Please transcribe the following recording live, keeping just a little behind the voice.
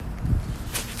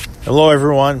Hello,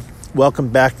 everyone. Welcome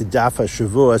back to Daf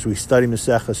HaShavua as we study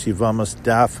Maseches Yevamos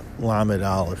Daf Lamed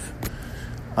Aleph.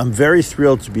 I'm very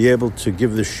thrilled to be able to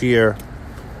give the shiur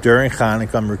during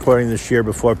Chanukah. I'm recording the shiur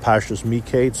before Parshas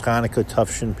Miketz, Chanukah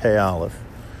Tafshin Pei Aleph.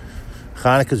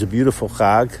 Chanukah is a beautiful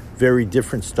Chag, very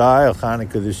different style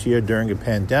Chanukah this year during a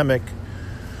pandemic.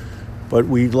 But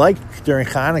we like during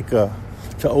Chanukah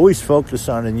to always focus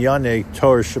on Inyanei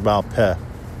Torah Sheba'al Peh.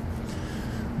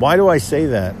 Why do I say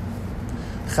that?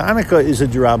 Chanukah is a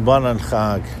D'Rabbanan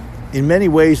Chag. In many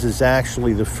ways, it's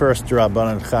actually the first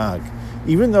D'Rabbanan Chag.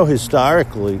 Even though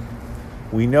historically,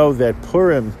 we know that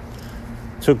Purim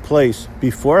took place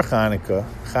before Chanukah.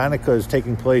 Chanukah is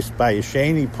taking place by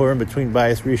Yesheni, Purim between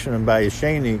Bayis Rishon and Bayis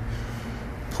Sheni.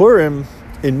 Purim,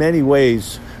 in many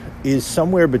ways, is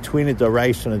somewhere between a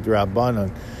D'Oraisa and a D'Rabbanan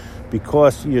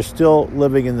because you're still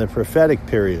living in the prophetic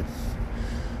period.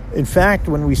 In fact,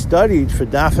 when we studied for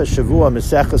Daf HaShavua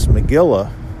Maseches Megillah,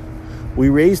 we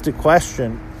raised the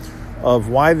question of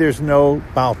why there's no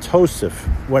Baal Tosef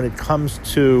when it comes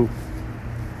to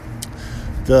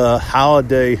the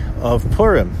holiday of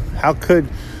Purim. How could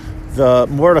the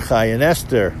Mordechai and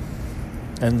Esther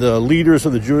and the leaders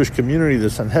of the Jewish community, the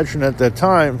Sanhedrin at that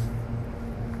time,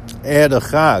 add a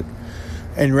Chag?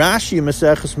 And Rashi in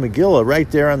Maseches Megillah,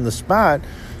 right there on the spot,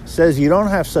 says you don't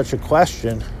have such a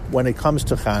question when it comes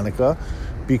to Chanukah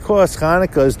because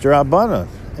Chanukah is D'Rabbanan.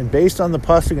 And based on the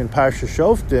pasuk in Parsha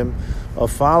Shoftim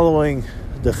of following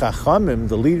the Chachamim,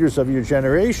 the leaders of your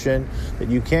generation, that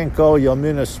you can't go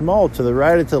Yamina small to the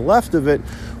right or to the left of it,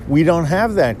 we don't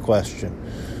have that question.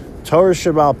 Torah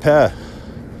Sheba'al Peh,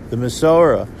 the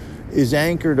Masorah, is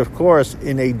anchored, of course,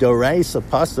 in a Doraisa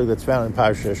pasuk that's found in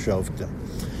Parsha Shoftim.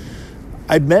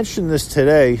 I mentioned this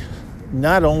today,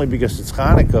 not only because it's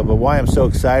Chanukah, but why I'm so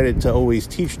excited to always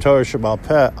teach Torah Sheba'al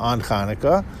Peh on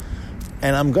Chanukah.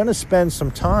 And I'm going to spend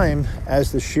some time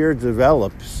as the shiur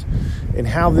develops in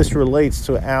how this relates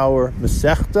to our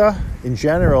Masechta in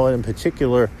general, and in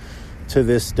particular to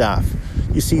this daf.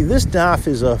 You see, this daf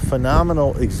is a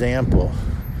phenomenal example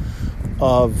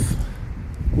of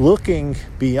looking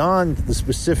beyond the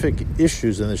specific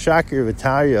issues in the Shakir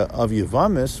V'Tarya of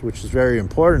Yevamos, which is very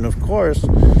important, of course,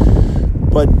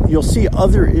 but you'll see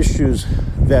other issues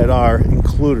that are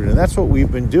included. And that's what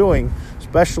we've been doing,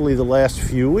 especially the last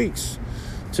few weeks,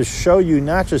 to show you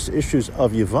not just issues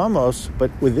of Yevamos,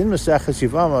 but within Maseches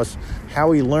Yevamos, how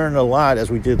we learn a lot, as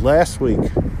we did last week,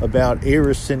 about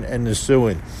Erusin and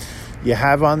Nisuin. You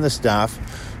have on the staff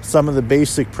some of the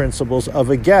basic principles of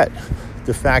a get.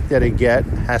 The fact that a get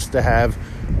has to have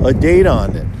a date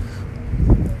on it.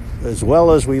 As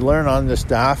well as we learn on the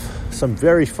staff some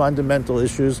very fundamental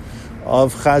issues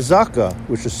of Chazaka,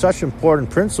 which are such important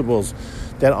principles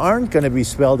that aren't going to be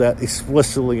spelled out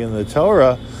explicitly in the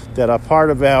Torah, that are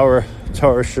part of our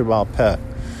Torah Sheba'al Peh.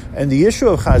 And the issue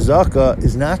of Chazaka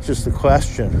is not just the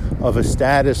question of a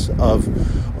status of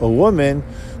a woman.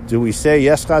 Do we say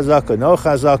yes Chazaka, no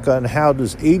Chazaka, and how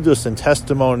does Edus and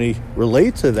testimony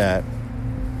relate to that?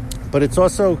 But it's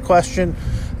also a question,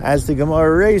 as the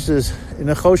Gemara raises, in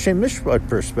a Choshen Mishpat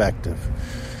perspective.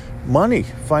 Money,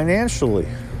 financially,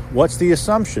 what's the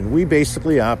assumption? We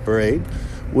basically operate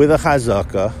with a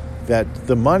chazaka that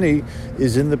the money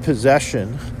is in the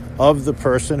possession of the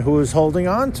person who is holding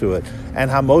on to it.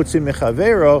 And hamotzi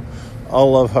mechavero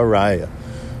olav haraya.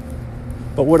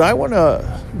 But what I want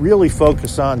to really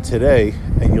focus on today,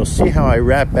 and you'll see how I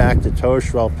wrap back to Torah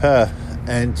Sheba'al Peh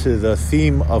and to the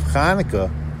theme of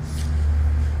Chanukah,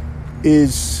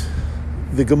 is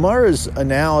the Gemara's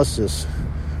analysis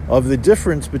of the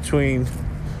difference between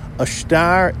a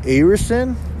shtar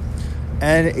erusin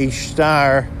and a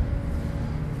shtar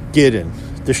gidin.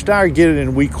 The shtar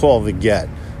gidin we call the get.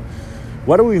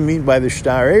 What do we mean by the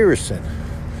shtar erusin?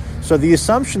 So the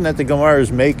assumption that the Gemara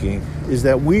is making is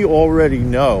that we already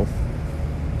know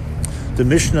the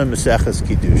Mishnah Maseches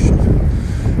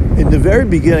Kiddushin. In the very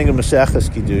beginning of Maseches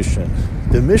Kiddushin,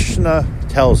 the Mishnah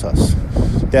tells us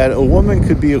that a woman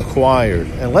could be acquired.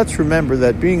 And let's remember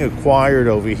that being acquired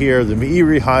over here, the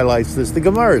Meiri highlights this, the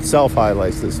Gemara itself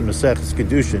highlights this in Maseches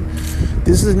Kiddushin.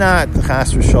 This is not,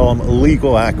 Chas v'Shalom, a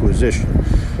legal acquisition.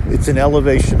 It's an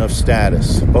elevation of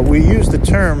status. But we use the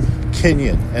term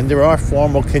kinyan, and there are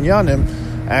formal kinyanim,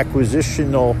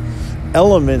 acquisitional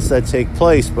elements that take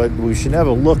place, but we should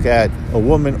never look at a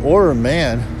woman or a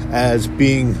man as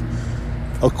being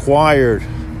acquired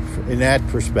in that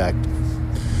perspective.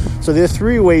 So there are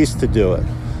three ways to do it.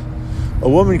 A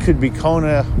woman could be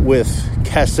kona with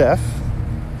kesef,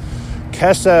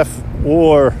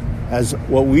 or as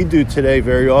what we do today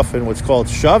very often, what's called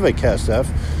shava kesef,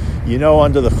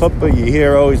 Under the chuppah, you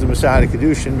hear always the Masada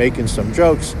Kedushin making some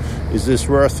jokes. Is this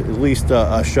worth at least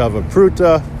a shava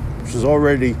pruta, which is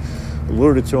already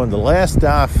alluded to in the last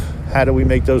daf? How do we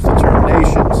make those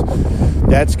determinations?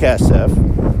 That's kasef.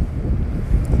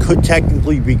 Could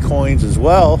technically be coins as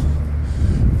well,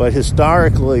 but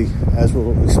historically, as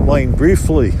we'll explain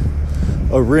briefly,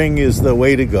 a ring is the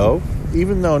way to go.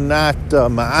 Even though not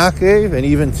ma'akev, and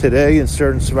even today in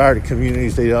certain Sephardic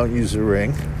communities they don't use a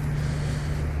ring.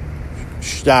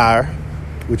 Shtar,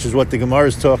 which is what the Gemara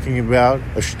is talking about,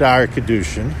 a shtar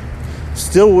kedushin,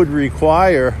 still would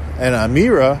require an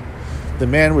amira. The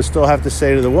man would still have to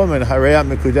say to the woman, Harayat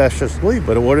mekudeshes li,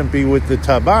 but it wouldn't be with the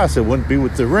tabas, it wouldn't be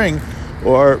with the ring,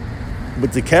 or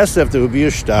with the kesef, there would be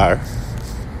a shtar.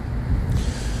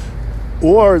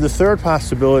 Or the third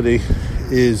possibility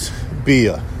is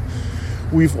bia.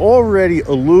 We've already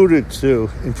alluded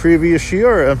to in previous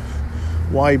shiurim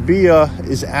why bia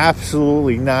is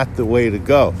absolutely not the way to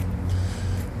go.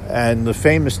 And the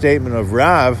famous statement of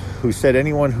Rav, who said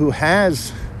anyone who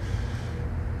has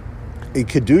a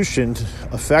kedushin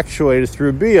effectuated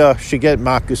through bia should get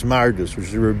malchus mardus, which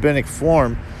is a rabbinic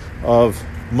form of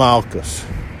malchus.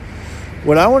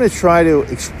 What I want to try to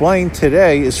explain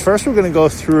today is, first we're going to go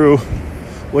through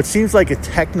what seems like a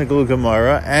technical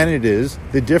Gemara, and it is,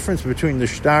 the difference between the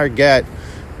shtar get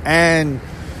and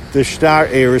the shtar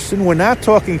erisin. We're not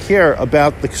talking here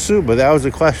about the ksuba. That was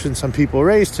a question some people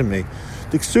raised to me.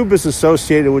 The ksuba is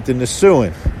associated with the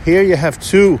nesuin. Here you have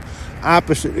two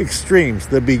opposite extremes.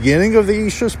 The beginning of the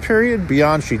ishus period,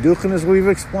 beyond shidduchin, as we've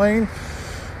explained.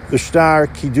 The shtar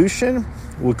kiddushin,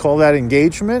 we call that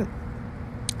engagement,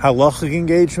 halachic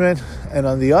engagement. And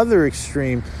on the other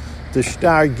extreme, the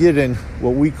shtar gidin,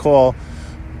 what we call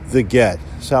the get.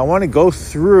 So I want to go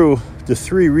through the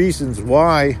three reasons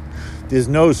why there's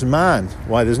no zman,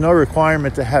 why there's no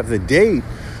requirement to have the date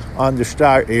on the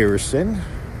shtar erisin.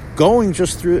 Going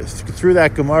just through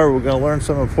that Gemara, we're going to learn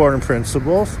some important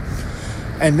principles.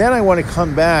 And then I want to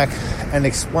come back and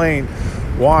explain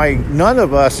why none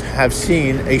of us have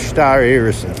seen a shtar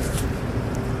erisin.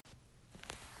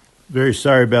 Very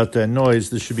sorry about that noise.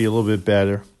 This should be a little bit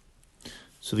better.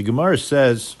 So the Gemara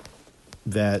says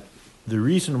that the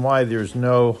reason why there's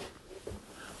no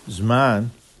zman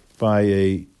by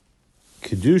a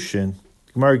kedushin,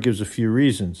 the Gemara gives a few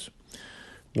reasons.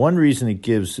 One reason it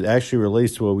gives actually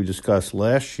relates to what we discussed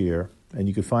last year, and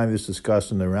you can find this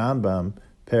discussed in the Rambam,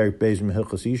 Perek Beis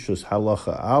Mehilchos Ishus,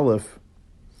 Halacha Aleph,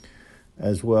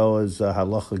 as well as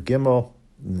Halacha Gimel,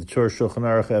 in the Torah Shulchan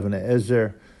Aruch Even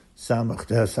Ezer, Samach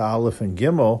Tes Aleph and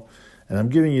Gimel. And I'm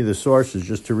giving you the sources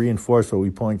just to reinforce what we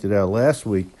pointed out last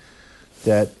week,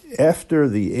 that after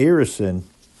the erisin,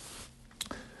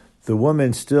 the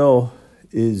woman still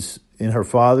is in her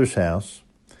father's house,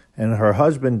 and her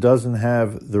husband doesn't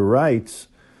have the rights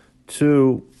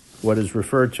to what is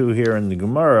referred to here in the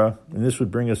Gemara, and this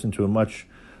would bring us into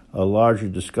a larger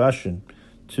discussion,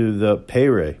 to the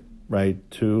pere,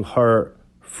 right, to her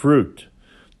fruit.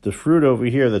 The fruit over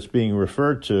here that's being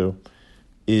referred to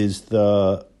is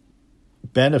the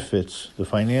benefits, the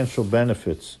financial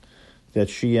benefits that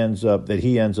he ends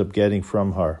up getting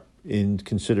from her in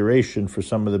consideration for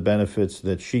some of the benefits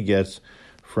that she gets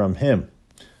from him.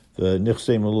 The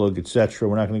nichsei mulug, etc.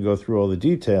 We're not going to go through all the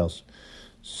details.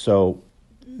 So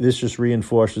this just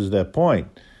reinforces that point.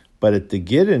 But at the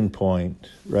gidin point,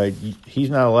 right, he's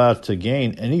not allowed to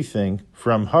gain anything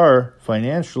from her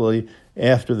financially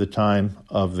after the time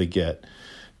of the get.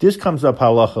 This comes up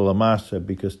halacha lamasa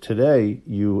because today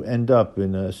you end up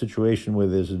in a situation where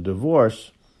there's a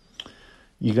divorce.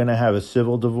 You're going to have a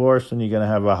civil divorce and you're going to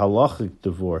have a halachic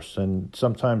divorce. And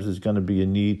sometimes there's going to be a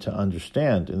need to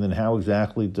understand. And then how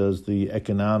exactly does the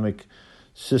economic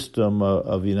system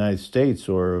of the United States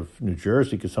or of New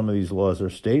Jersey, because some of these laws are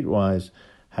state-wise,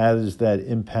 how does that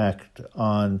impact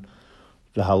on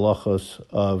the halachos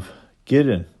of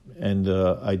gidin and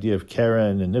the idea of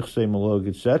keren and nichsei malog,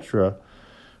 etc.?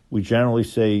 We generally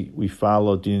say we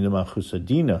follow dina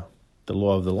machusadina, the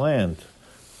law of the land.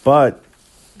 But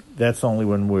that's only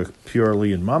when we're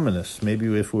purely in Mamonis.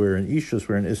 Maybe if we're in Ishus,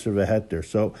 we're in Isser V'Heter.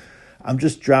 So I'm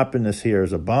just dropping this here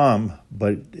as a bomb,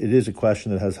 but it is a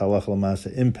question that has halacha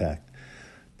l'masa impact.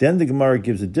 Then the Gemara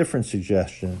gives a different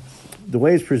suggestion. The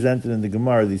way it's presented in the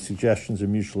Gemara, these suggestions are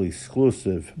mutually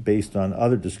exclusive based on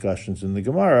other discussions in the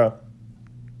Gemara,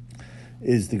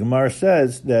 is the Gemara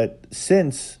says that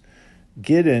since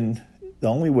Gidin, the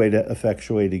only way to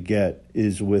effectuate a get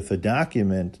is with a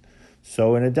document.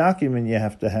 So in a document, you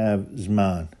have to have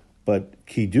Zman. But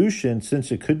Kiddushin,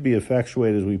 since it could be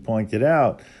effectuated, as we pointed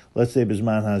out, let's say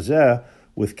Bizman Hazeh,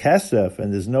 with Kesef,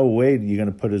 and there's no way you're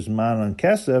going to put a Zman on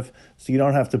Kesef, so you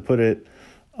don't have to put it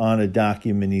on a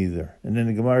document either. And then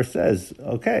the Gemara says,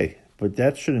 okay, but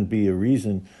that shouldn't be a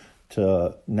reason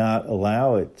to not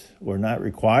allow it or not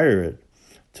require it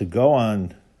to go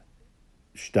on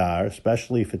shtar,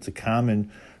 especially if it's a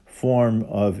common form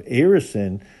of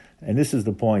erisin. And this is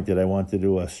the point that I wanted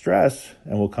to stress,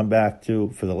 and we'll come back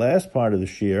to for the last part of the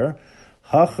shiur.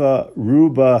 Hacha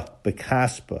ruba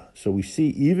bekaspa. So we see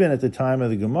even at the time of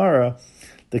the Gemara,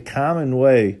 the common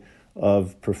way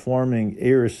of performing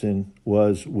erisin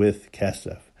was with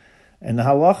kesef. And the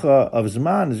halacha of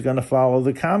Zman is going to follow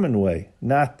the common way,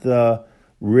 not the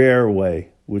rare way,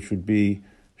 which would be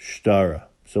shtara.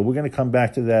 So we're going to come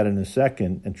back to that in a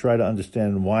second and try to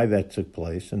understand why that took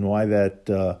place and why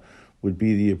that would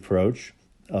be the approach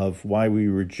of why we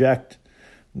reject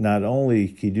not only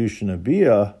kiddushin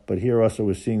abiyah, but here also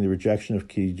we're seeing the rejection of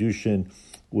kiddushin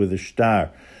with a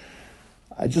shtar.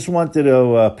 I just wanted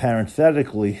to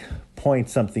parenthetically point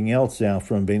something else out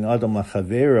from Ben Adam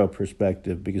Lachavero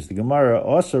perspective, because the Gemara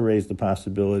also raised the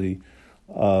possibility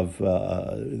of,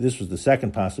 this was the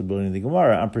second possibility in the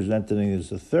Gemara, I'm presenting it as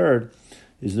the third,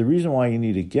 is the reason why you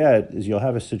need a get is you'll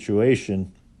have a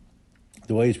situation,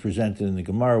 the way it's presented in the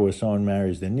Gemara, where someone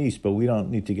marries their niece, but we don't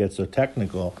need to get so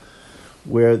technical,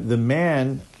 where the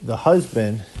man, the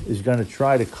husband, is going to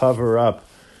try to cover up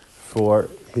for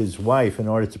his wife in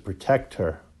order to protect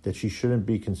her, that she shouldn't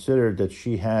be considered that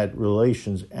she had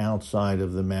relations outside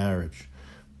of the marriage.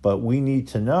 But we need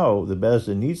to know, the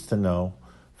Bezdin needs to know,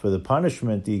 for the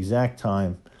punishment, the exact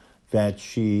time that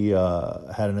she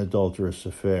had an adulterous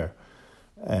affair.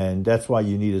 And that's why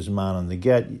you need a Zman on the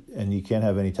get, and you can't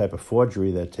have any type of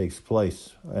forgery that takes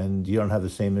place. And you don't have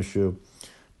the same issue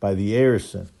by the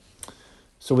Erisin.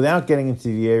 So without getting into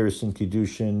the Erisin,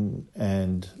 Kiddushin,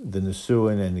 and the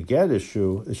Nesuin and the get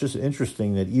issue, it's just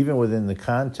interesting that even within the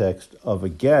context of a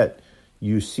get,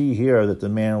 you see here that the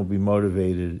man will be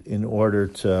motivated in order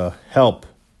to help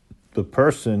the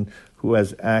person who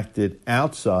has acted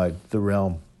outside the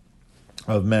realm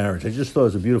of marriage. I just thought it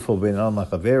was a beautiful Ben Al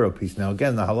Machavero piece. Now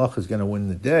again, the halacha is going to win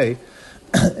the day,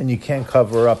 and you can't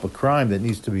cover up a crime that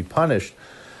needs to be punished.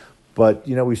 But,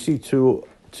 we see too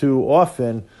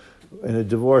often in a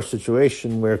divorce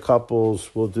situation where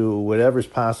couples will do whatever's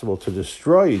possible to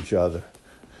destroy each other.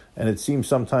 And it seems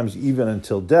sometimes even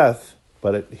until death,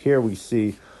 but here we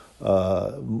see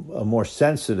a more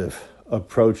sensitive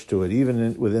approach to it,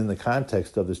 even within the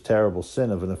context of this terrible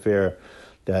sin of an affair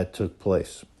that took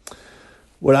place.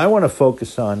 What I want to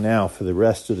focus on now for the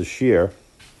rest of the shiur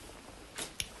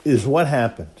is what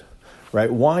happened,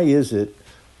 right? Why is it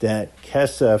that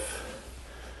kesef,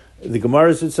 the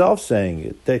Gemara is itself saying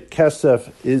it, that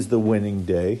kesef is the winning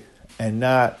day and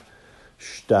not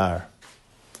shtar?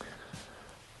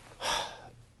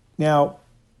 Now,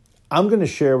 I'm going to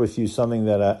share with you something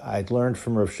that I'd learned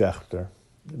from Rav Shechter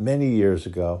many years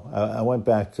ago. I went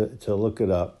back to look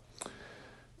it up.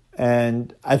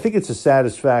 And I think it's a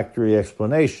satisfactory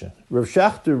explanation. Rav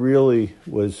Shechter really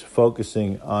was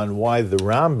focusing on why the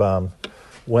Rambam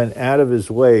went out of his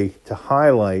way to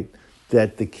highlight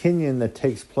that the kinyan that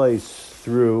takes place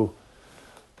through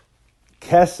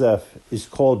kesef is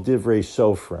called divrei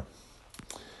sofrim.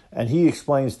 And he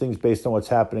explains things based on what's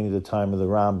happening at the time of the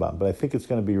Rambam. But I think it's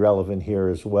going to be relevant here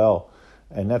as well.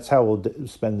 And that's how we'll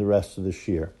spend the rest of the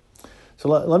shiur. So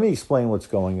let me explain what's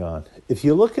going on. If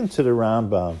you look into the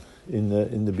Rambam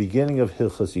in the beginning of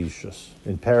Hilchos Ishus,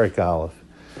 in Perek Aleph,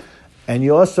 and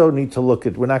you also need to look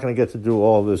at, we're not going to get to do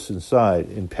all this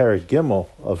inside, in Perek Gimel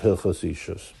of Hilchos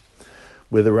Ishus,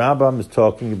 where the Rambam is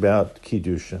talking about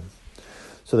Kiddushin.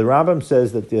 So the Rambam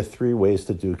says that there are three ways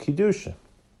to do Kiddushin: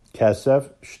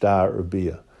 Kesef, Shtar, or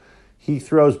Bia. He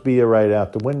throws Bia right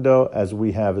out the window, as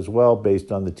we have as well,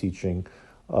 based on the teaching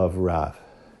of Rav.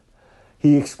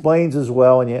 He explains as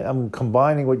well, and I'm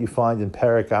combining what you find in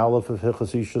Perek Aleph of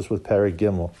Hilchos Ishus with Perek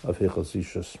Gimel of Hilchos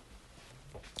Ishus.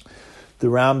 The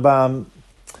Rambam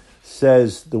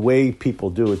says the way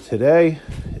people do it today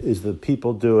is that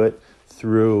people do it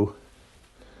through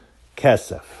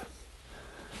kesef.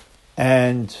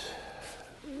 And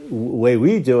the way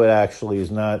we do it actually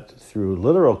is not through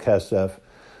literal kesef,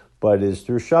 but is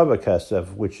through shava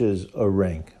kesef, which is a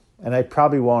ring. And I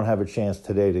probably won't have a chance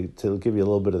today to give you a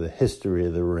little bit of the history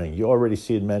of the ring. You already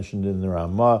see it mentioned in the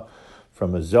Ramah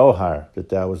from a Zohar,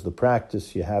 that was the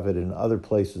practice. You have it in other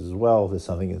places as well. There's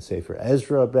something in Sefer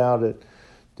Ezra about it.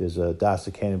 There's a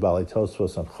Dasakane Bali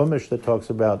Tosfos on Chumash that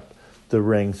talks about the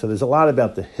ring. So there's a lot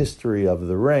about the history of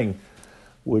the ring,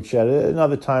 which at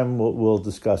another time we'll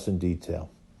discuss in detail.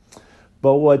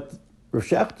 But what Rav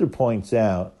Shechter points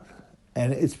out,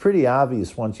 and it's pretty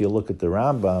obvious once you look at the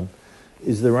Rambam,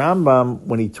 is the Rambam,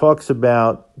 when he talks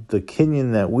about the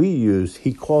kinyan that we use,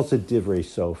 he calls it divrei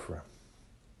sofrim.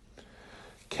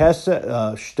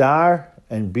 Shtar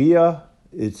and bia,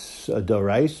 it's a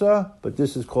doraisa, but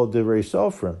this is called divrei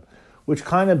sofrim, which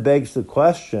kind of begs the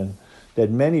question that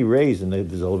many raise, and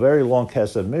there's a very long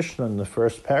Kesef Mishnah in the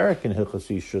first parak in Hilchos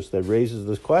Ishus that raises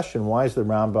this question: why is the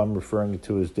Rambam referring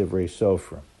to as divrei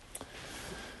sofrim?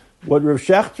 What Rav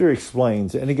Shechter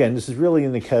explains, and again, this is really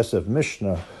in the Kesef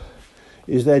Mishnah,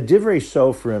 is that divrei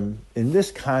sofrim, in this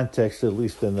context, at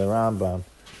least in the Rambam,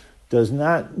 does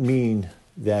not mean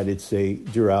that it's a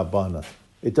d'Rabbanan.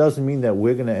 It doesn't mean that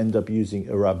we're going to end up using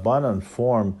a Rabbanan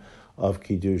form of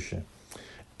Kiddushin.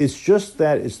 It's just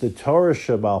that it's the Torah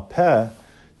Shebal Peh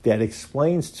that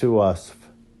explains to us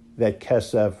that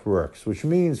Kesef works, which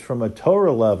means from a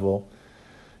Torah level,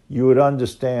 you would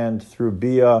understand through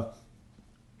Bia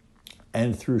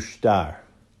and through Shtar.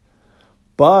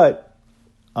 But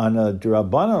on a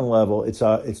d'Rabbanan level, it's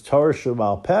Torah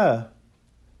Shebal Peh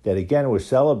that, again, we're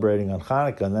celebrating on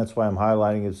Hanukkah, and that's why I'm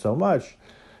highlighting it so much.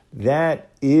 That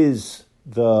is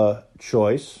the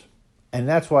choice, and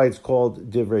that's why it's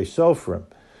called Divrei Sofrim.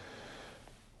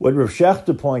 What Rav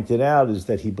Shechter pointed out is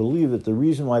that he believed that the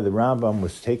reason why the Rambam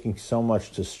was taking so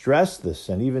much to stress this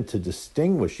and even to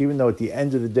distinguish, even though at the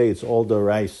end of the day it's all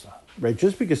doraisa, right?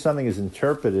 Just because something is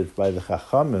interpreted by the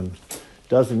Chachamim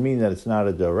doesn't mean that it's not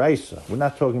a doraisa. We're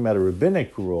not talking about a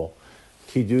rabbinic rule.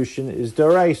 Kiddushin is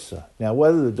doraisa. Now,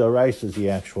 whether the doraisa is the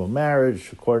actual marriage,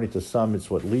 according to some, it's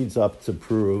what leads up to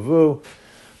pruruvu.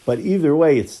 But either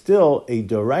way, it's still a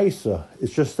doraisa.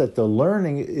 It's just that the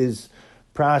learning is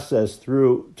processed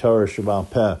through Torah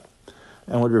Shebal Peh.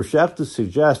 And what Rav Shechter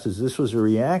suggests is this was a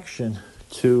reaction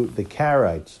to the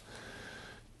Karaites.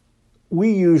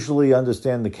 We usually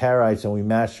understand the Karaites and we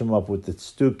match them up with the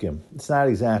Tzdukim. It's not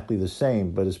exactly the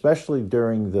same, but especially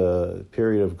during the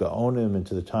period of Gaonim and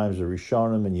to the times of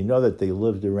Rishonim, and you know that they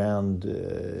lived around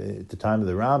at the time of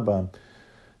the Rambam,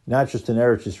 not just in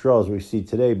Eretz Yisrael as we see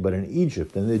today, but in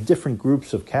Egypt. And there are different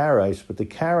groups of Karaites, but the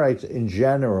Karaites in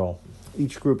general,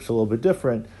 each group's a little bit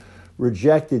different,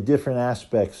 rejected different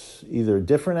aspects, either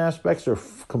different aspects or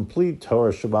complete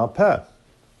Torah Shebal Peh.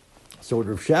 So what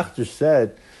Rav Shechter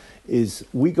said is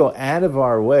we go out of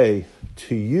our way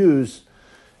to use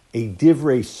a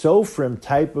divrei sofrim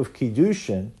type of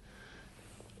kiddushin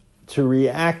to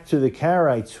react to the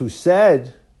Karaites who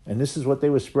said, and this is what they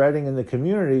were spreading in the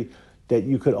community, that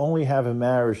you could only have a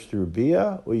marriage through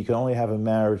bia or you could only have a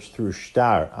marriage through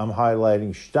shtar. I'm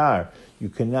highlighting shtar. You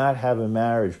cannot have a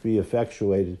marriage be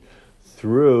effectuated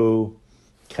through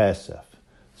kesef.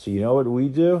 So you know what we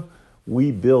do?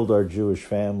 We build our Jewish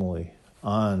family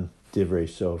on divrei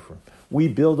sofrim. We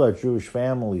build our Jewish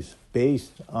families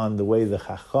based on the way the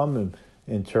Chachamim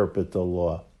interpret the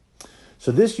law.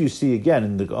 So this you see again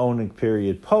in the Gaonic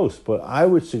period post, but I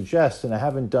would suggest, and I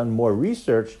haven't done more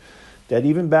research, that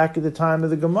even back at the time of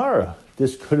the Gemara,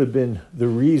 this could have been the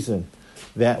reason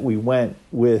that we went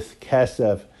with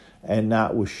kesef and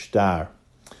not with shtar.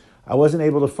 I wasn't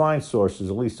able to find sources,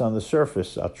 at least on the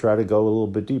surface. I'll try to go a little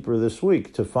bit deeper this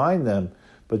week to find them.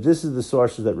 But this is the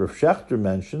sources that Rav Shechter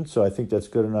mentioned, so I think that's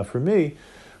good enough for me.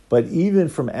 But even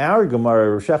from our Gemara,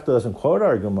 Rav Shechter doesn't quote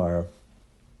our Gemara.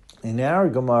 In our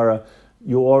Gemara,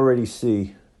 you already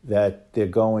see that they're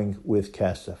going with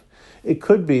kesef. It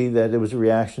could be that it was a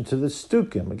reaction to the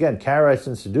Stukim. Again, Karaites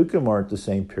and Sedukim weren't the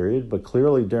same period, but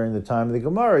clearly during the time of the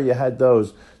Gemara, you had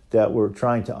those that were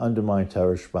trying to undermine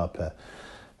Torah Shebal Peh.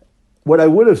 What I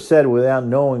would have said without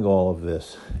knowing all of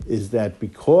this is that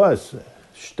because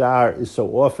shtar is so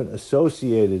often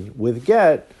associated with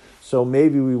get, so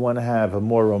maybe we want to have a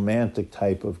more romantic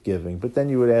type of giving. But then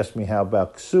you would ask me, how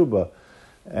about ksuba?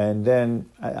 And then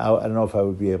I don't know if I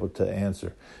would be able to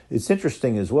answer. It's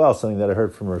interesting as well, something that I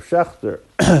heard from Rav Shechter,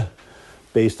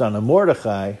 based on a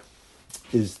Mordechai,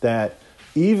 is that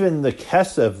even the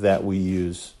kesef that we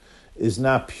use is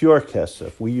not pure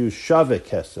kesef. We use shaveh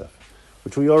kesef,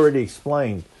 which we already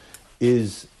explained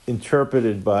is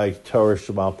interpreted by Torah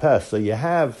Shebal Peh. So you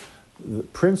have the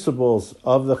principles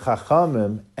of the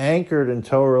Chachamim anchored in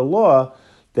Torah law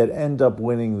that end up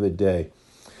winning the day.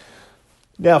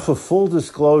 Now, for full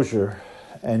disclosure,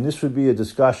 and this would be a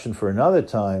discussion for another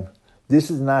time, this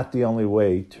is not the only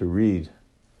way to read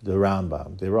the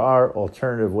Rambam. There are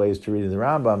alternative ways to read the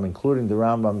Rambam, including the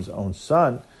Rambam's own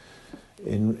son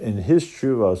in his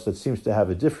Shuvos that seems to have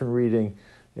a different reading.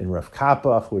 In Rav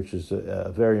Kapach, which is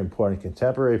a very important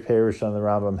contemporary parish on the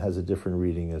Rambam, has a different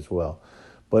reading as well.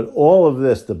 But all of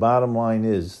this, the bottom line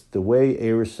is, the way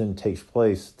Erusin takes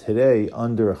place today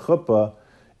under a chuppah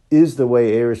is the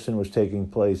way Erusin was taking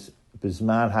place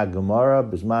Bisman HaGemara,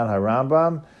 Bisman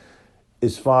HaRambam,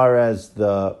 as far as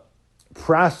the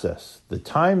process, the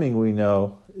timing we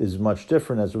know is much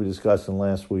different, as we discussed in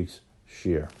last week's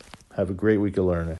shiur. Have a great week of learning.